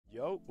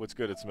Yo, what's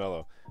good? It's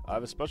Mello. I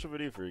have a special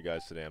video for you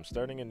guys today. I'm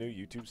starting a new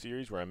YouTube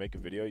series where I make a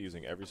video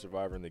using every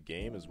survivor in the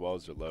game as well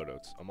as their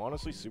loadouts. I'm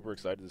honestly super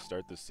excited to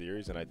start this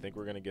series, and I think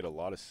we're going to get a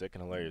lot of sick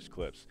and hilarious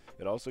clips.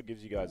 It also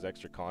gives you guys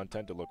extra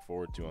content to look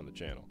forward to on the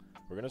channel.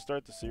 We're going to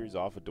start the series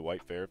off with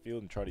Dwight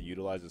Fairfield and try to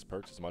utilize his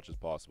perks as much as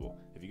possible.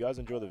 If you guys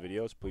enjoy the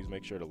videos, please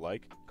make sure to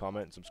like,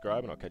 comment, and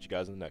subscribe, and I'll catch you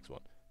guys in the next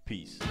one.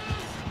 Peace.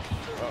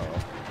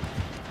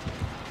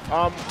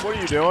 What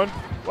are you doing?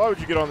 Why would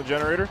you get on the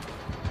generator?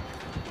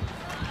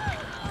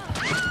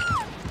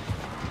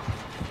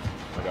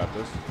 I got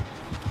this.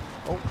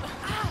 Oh.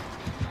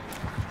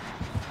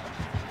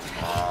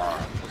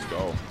 Let's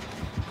go.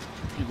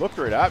 He looked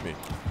right at me.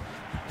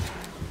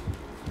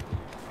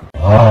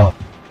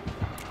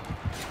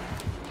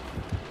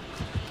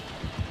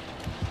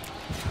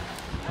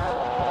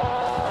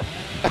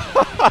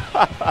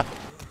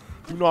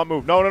 Do not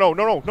move. No, no, no,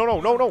 no, no, no,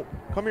 no, no, no.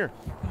 Come here.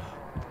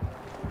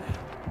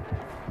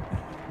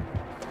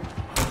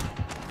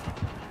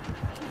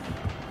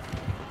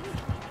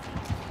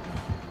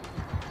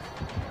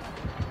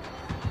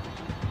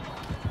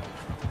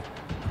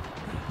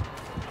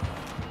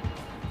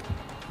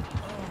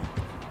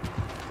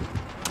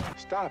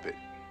 Stop it.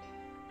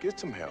 Get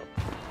some help.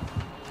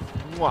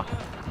 Mwah.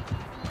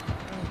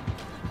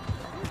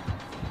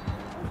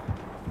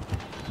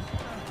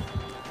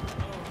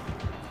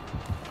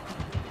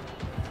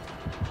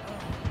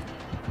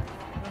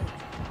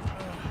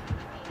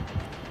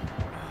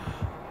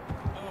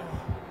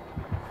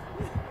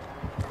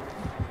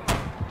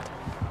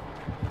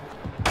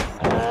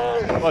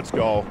 Let's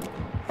go.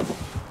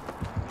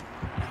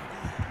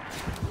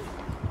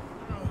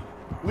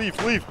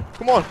 Leave, leave.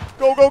 Come on.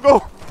 Go, go,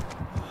 go.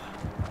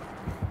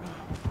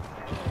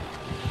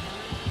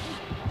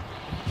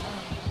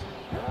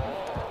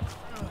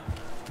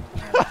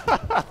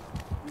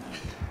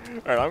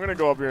 Alright, I'm gonna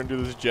go up here and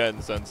do this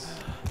gen since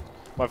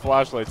my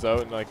flashlight's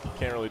out and I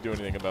can't really do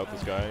anything about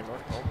this guy anymore.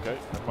 Okay,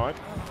 never mind.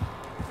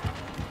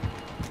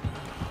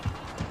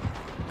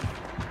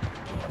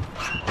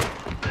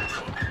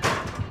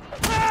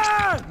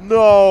 Ah!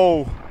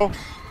 No!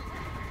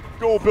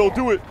 Go, Bill,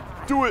 do it!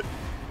 Do it!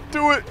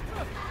 Do it!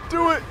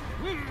 Do it!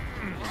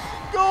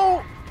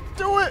 Go!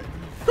 Do it!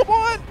 Come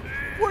on!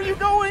 Where are you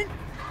going?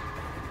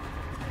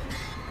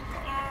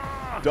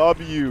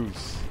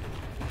 W's.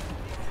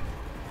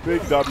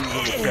 Big W's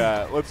in the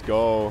chat. Let's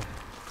go.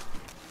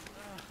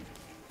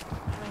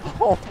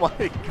 Oh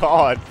my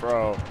god,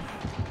 bro.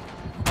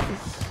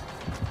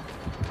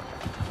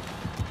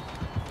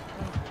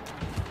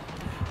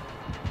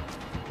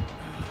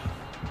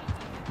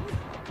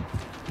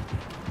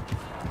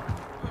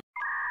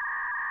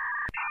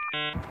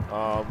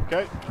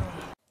 Okay.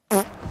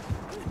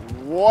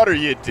 What are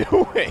you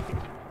doing?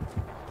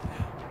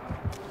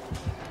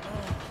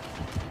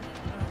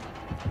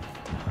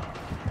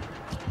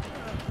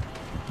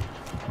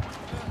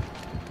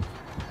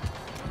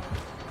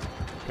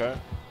 Okay.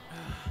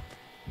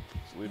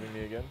 He's leaving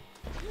me again.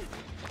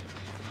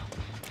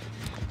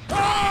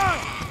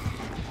 Ah!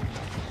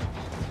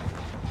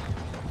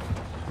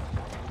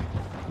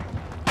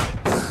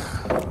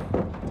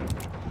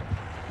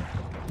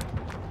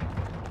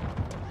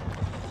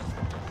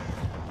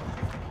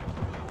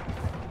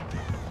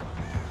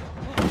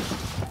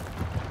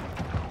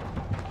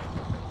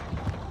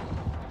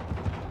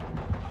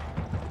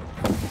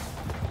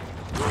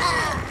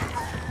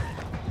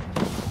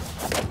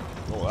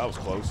 Oh, that was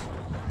close.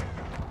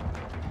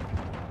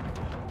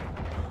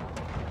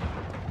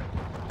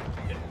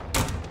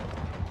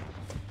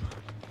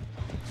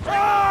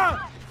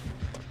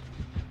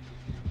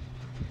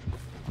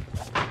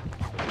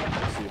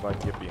 See if I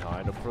can get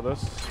behind him for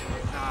this.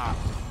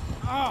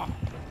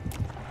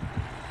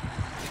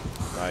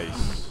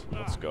 Nice.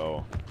 Let's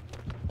go.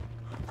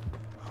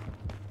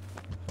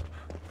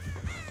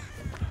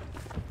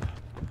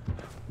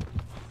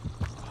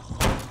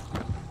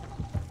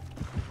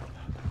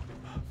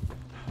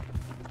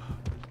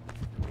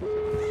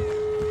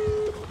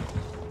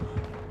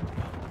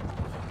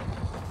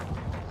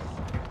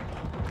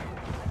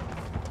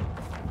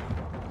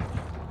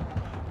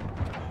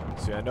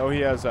 See, I know he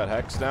has that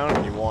hex down,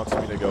 and he wants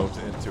me to go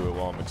into it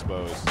while I'm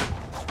exposed. So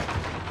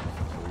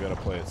we gotta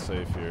play it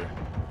safe here.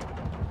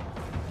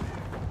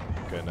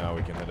 Okay, now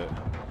we can hit it.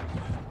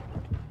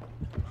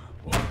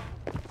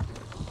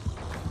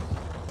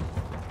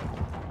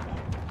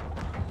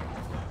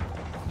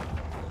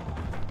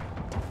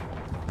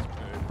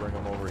 Maybe bring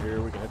him over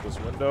here. We can hit this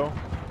window.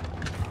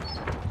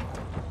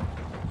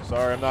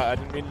 Sorry, I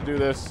didn't mean to do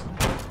this.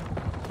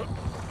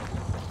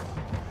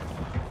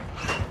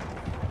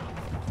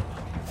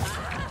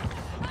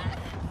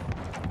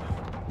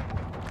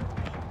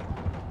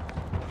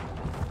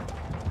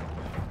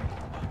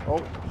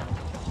 Oh.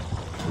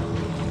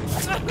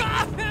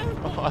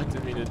 Oh, I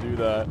didn't mean to do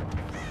that.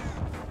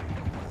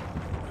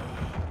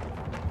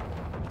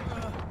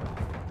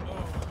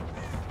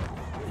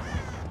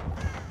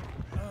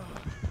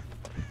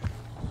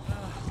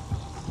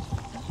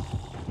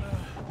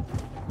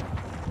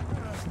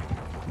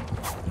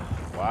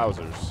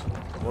 Wowzers.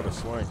 What a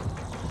swing.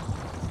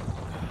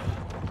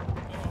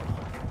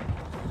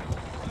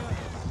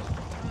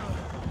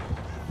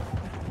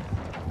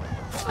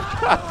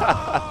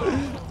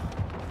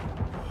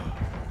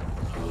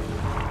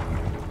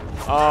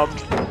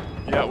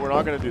 Yeah, we're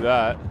not gonna do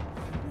that.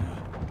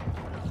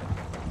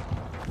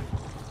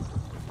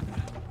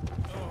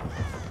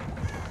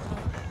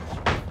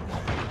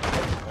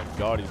 Thank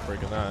God he's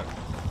breaking that.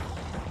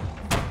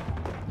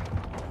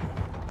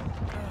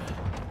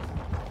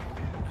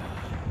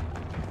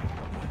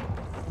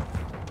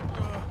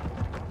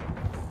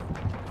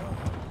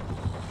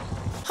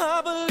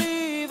 I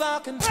believe I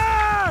can.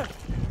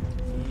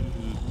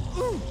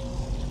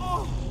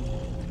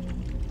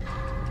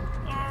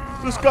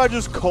 This guy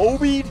just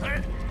Kobe'd?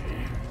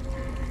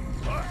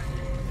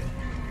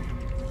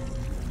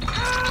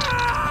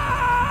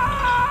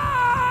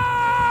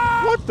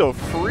 What the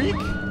freak?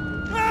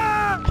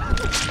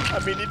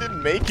 I mean, he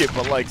didn't make it,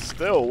 but like,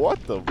 still,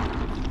 what the?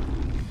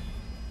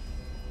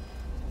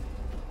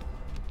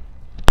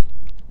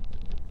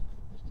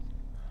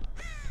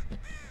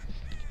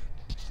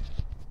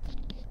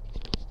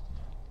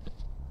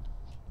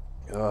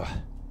 Ugh.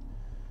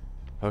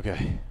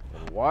 Okay.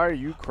 Why are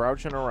you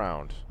crouching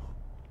around?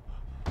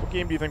 What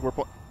game do you think we're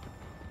playing?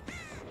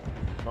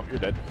 Oh, you're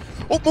dead.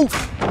 Oh, move!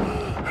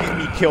 Get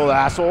me killed,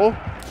 asshole.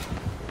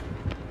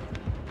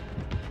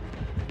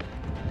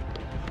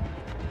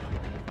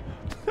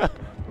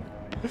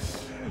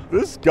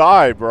 This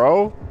guy,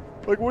 bro.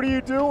 Like, what are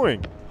you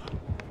doing?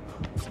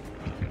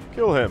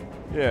 Kill him.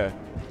 Yeah.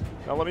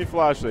 Now let me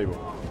flash save him.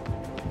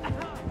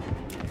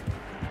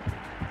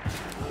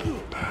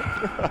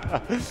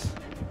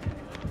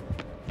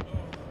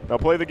 Now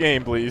play the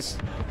game, please.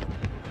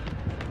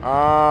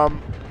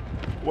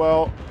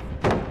 Well,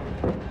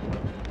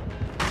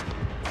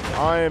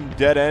 I am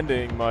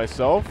dead-ending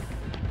myself.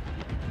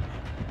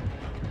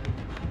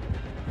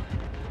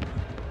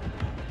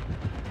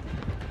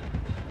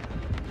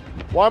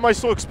 Why am I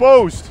still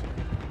exposed?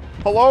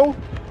 Hello?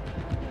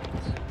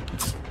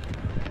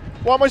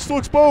 Why am I still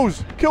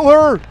exposed? Kill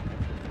her!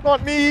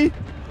 Not me!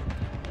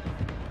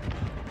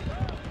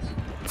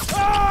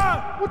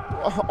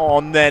 What? Oh,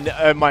 and then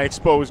my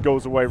exposed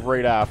goes away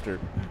right after.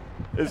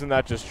 Isn't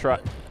that just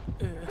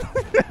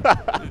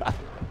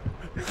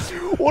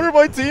What are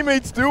my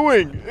teammates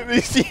doing?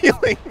 He's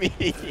healing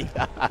me.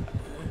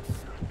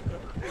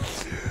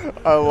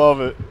 I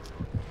love it.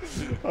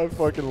 I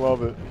fucking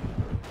love it.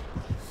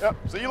 Yep,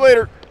 see you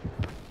later.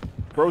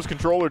 Bro's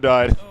controller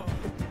died.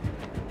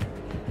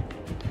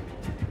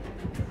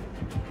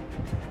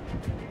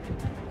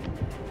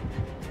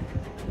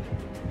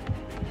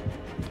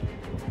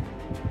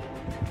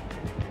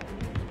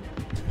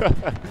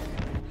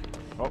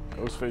 Oh,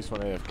 Ghostface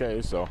went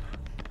AFK, so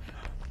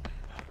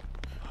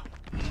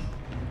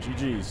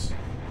GG's.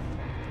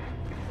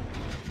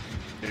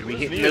 Did we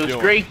hit those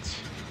greats?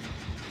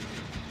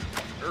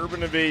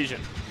 Urban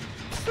Invasion.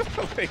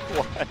 Like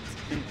what?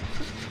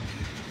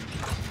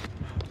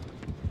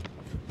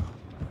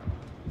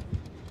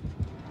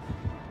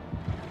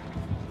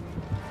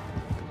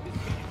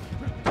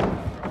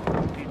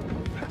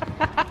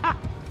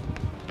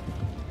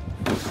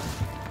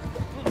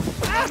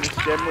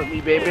 Stand with me,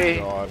 baby.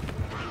 Oh, God.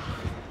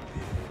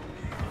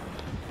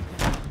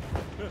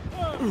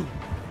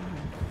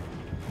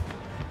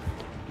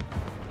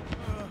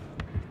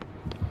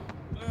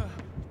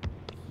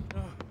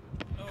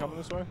 Coming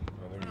this way? I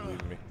think he's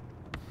leaving me.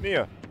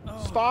 Mia,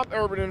 stop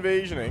urban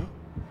invasioning.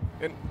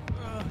 And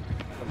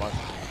come on.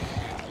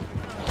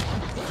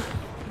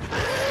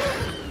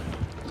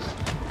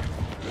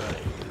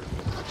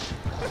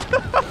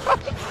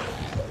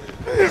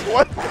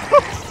 What the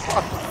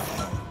fuck?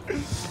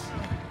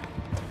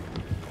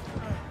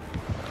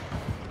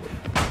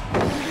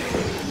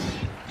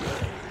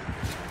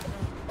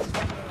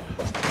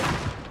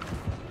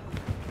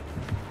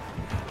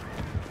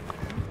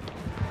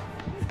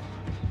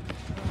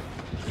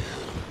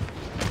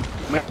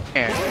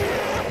 Man.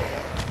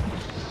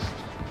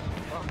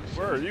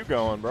 Where are you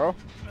going, bro?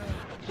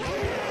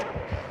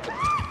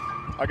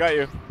 I got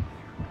you.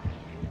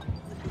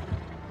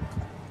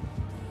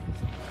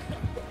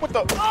 What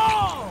the?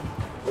 Oh!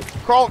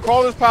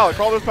 Crawl this pallet.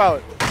 Crawl this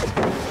pallet.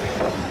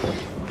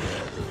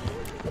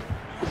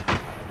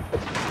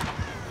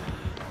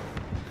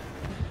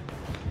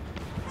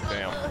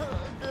 Damn.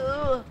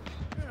 Uh-oh.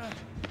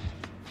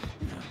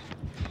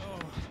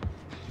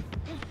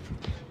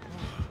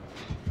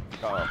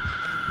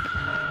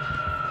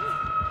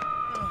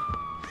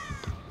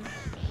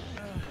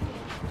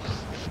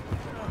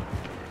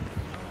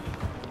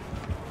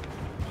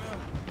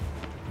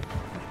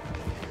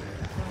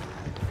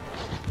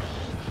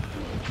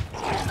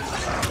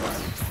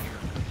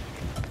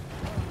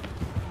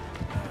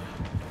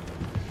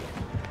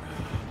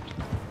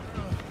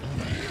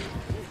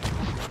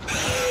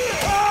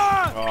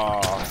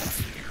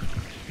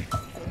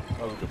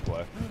 That was a good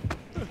play.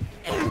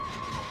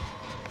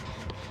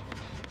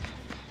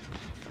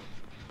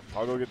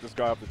 I'll go get this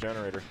guy off the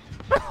generator.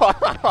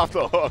 Off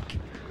the hook.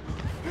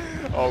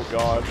 Oh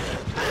god.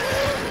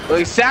 Well,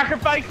 he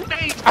sacrificed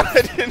me!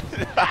 I didn't.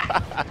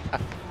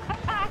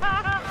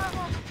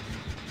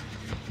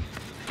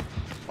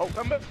 Oh,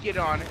 come up, get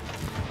on it.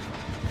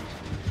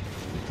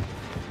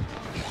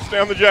 Stay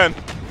on the gen.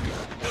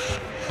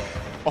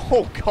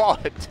 Oh,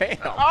 God damn.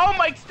 Oh,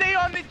 Mike, stay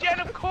on the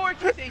gen. Of course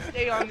you say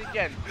stay on the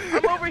gen.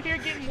 I'm over here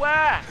getting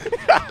whacked.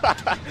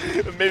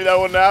 Maybe that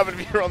wouldn't happen if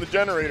you were on the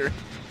generator.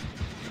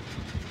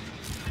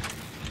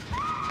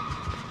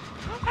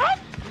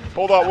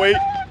 Hold on, wait.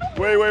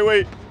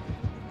 Wait.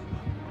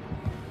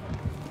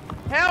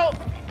 Help!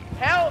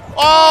 Help!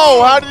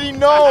 Oh, how did he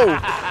know?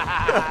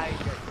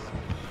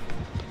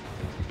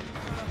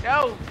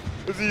 No.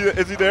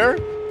 Is he there?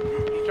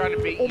 He's trying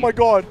to bait Oh you. my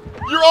God.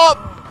 You're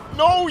up.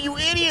 No, you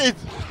idiot.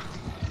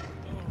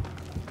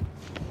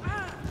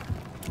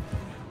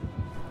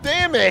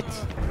 Damn it.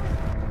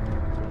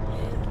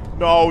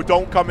 No,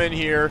 don't come in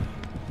here.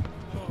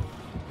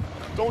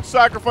 Don't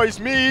sacrifice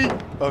me.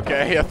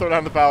 Okay, yeah, throw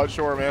down the pallet.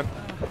 Sure, man.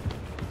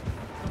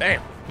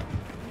 Damn.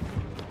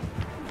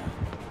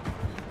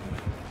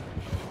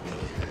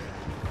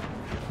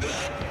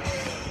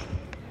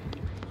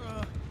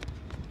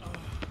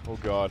 Oh,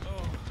 God.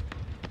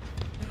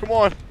 Come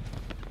on.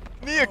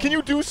 Nia, can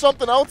you do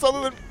something else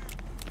other than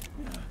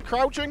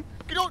crouching?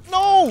 You don't.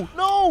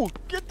 No!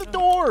 Get the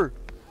door!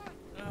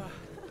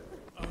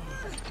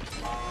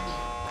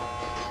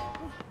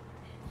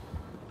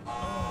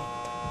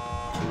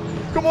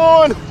 Come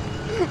on!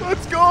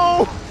 Let's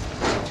go!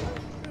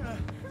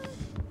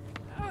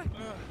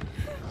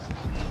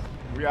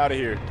 We out of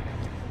here.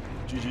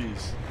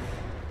 GG's.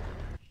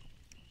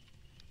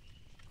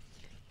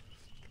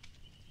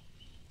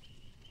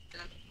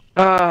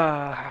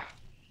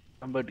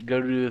 I'm about to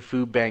go to the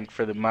food bank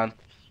for the month.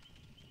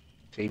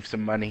 Save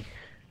some money.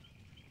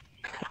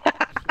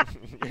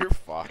 You're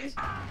fucked.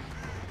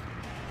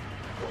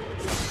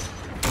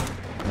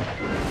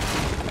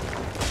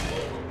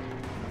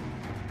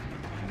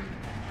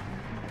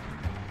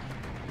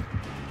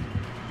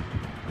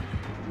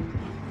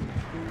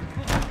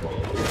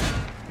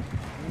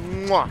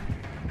 Mwah.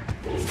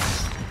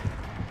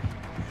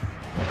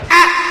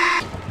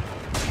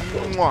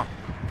 Mwah.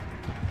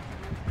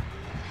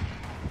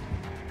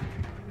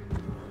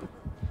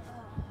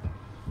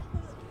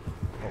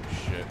 Oh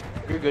shit.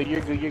 You're good,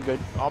 you're good, you're good.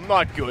 I'm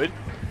not good.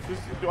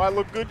 Do I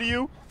look good to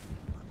you?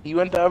 He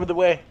went the other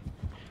way.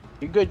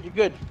 You're good, you're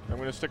good. I'm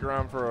gonna stick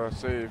around for a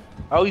save.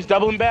 Oh, he's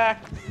doubling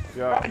back.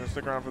 Yeah, I'm gonna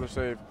stick around for the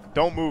save.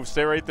 Don't move.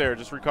 Stay right there.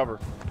 Just recover.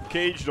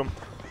 Caged him.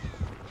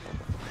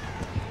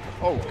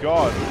 Oh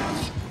God.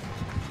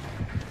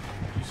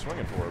 You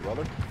swinging for it,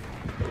 brother?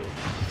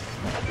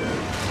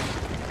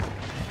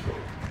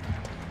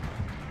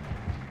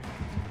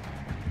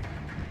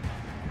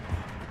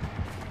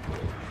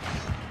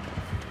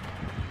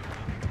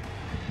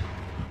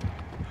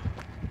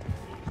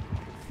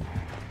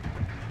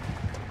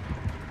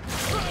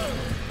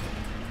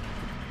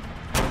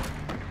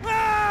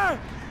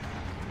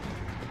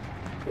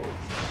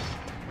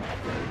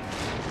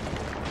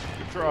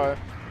 Good try.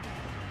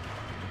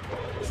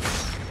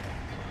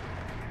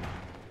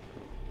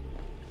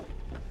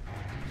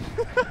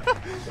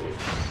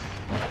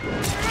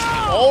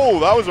 Oh,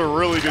 that was a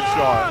really good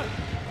shot.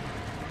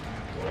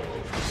 Doesn't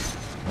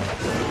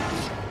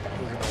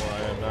know where I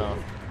am now.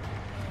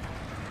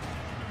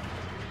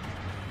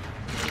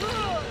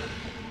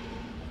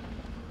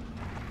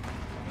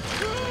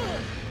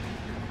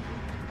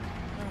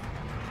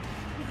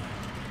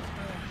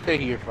 Stay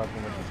here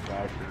fucking with this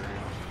guy for real.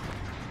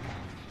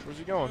 Where's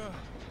he going?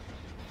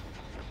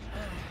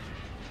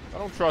 I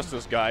don't trust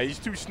this guy. He's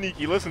too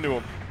sneaky. Listen to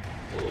him.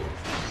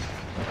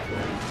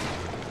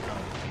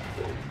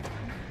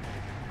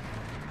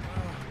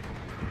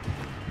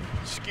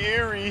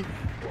 Scary.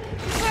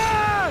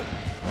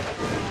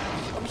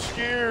 I'm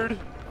scared.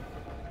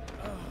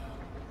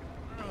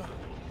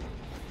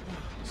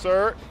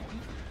 Sir,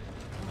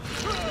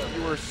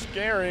 you are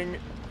scaring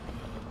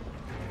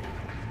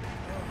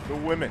the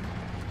women.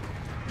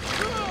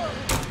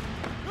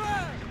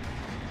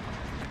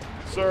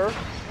 Sir,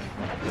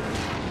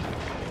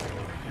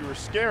 you were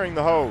scaring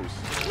the hoes.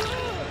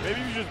 Maybe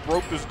if you just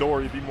broke this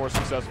door, you'd be more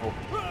successful.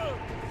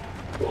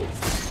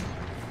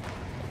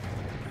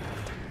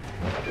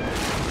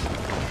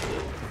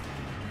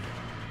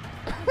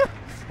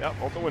 Yep,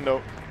 out the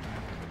window.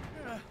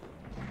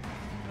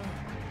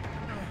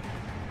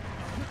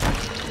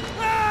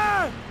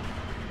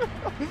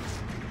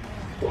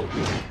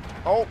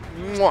 Oh,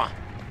 mwah.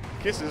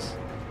 Kisses.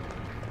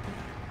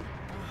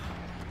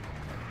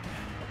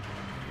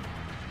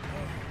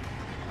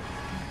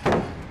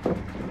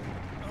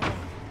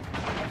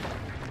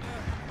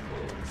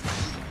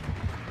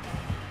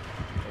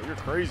 Oh, you're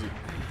crazy.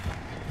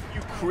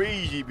 You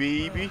crazy,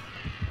 baby.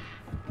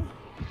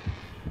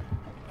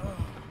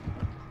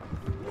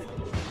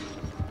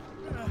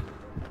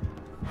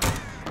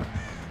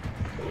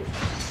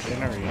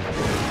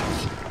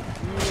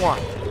 Mwah.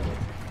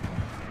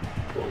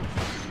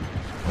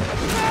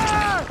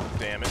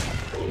 Damn it.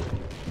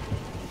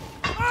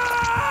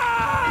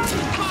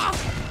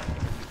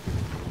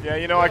 Yeah,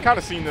 you know, I kind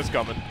of seen this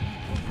coming.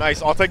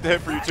 Nice, I'll take the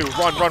hit for you too.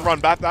 Run, run, run.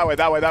 Back that way,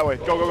 that way, that way.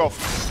 Go, go, go.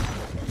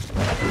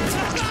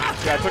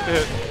 Yeah, I took the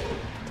hit.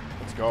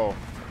 Let's go.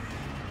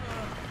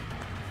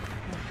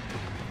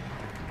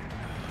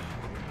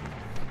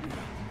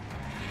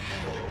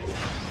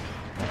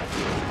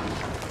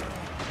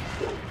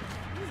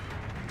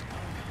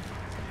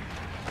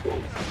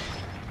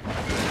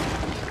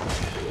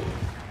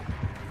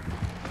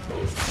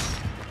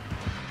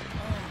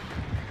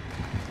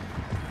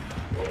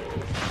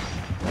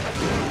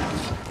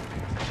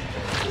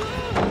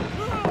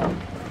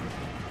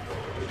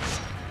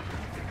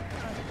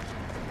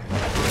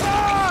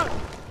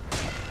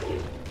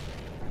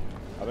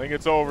 think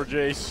it's over,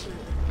 Jace.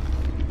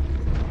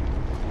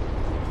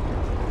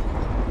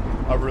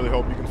 I really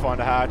hope you can find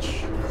a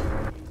hatch.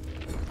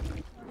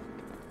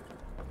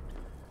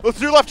 Let's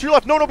to your left, to your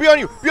left. No, no,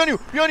 behind you, behind you,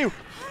 behind you.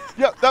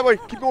 Yeah, that way.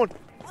 Keep going.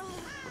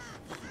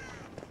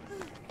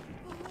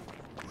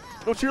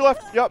 No, to your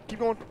left. Yep, keep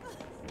going.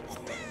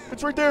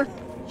 It's right there.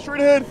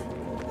 Straight ahead.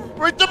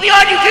 Right there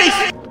behind you,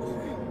 Jason!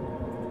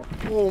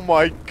 Oh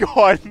my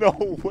god,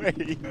 no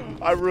way.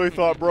 I really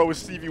thought bro was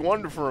Stevie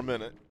Wonder for a minute.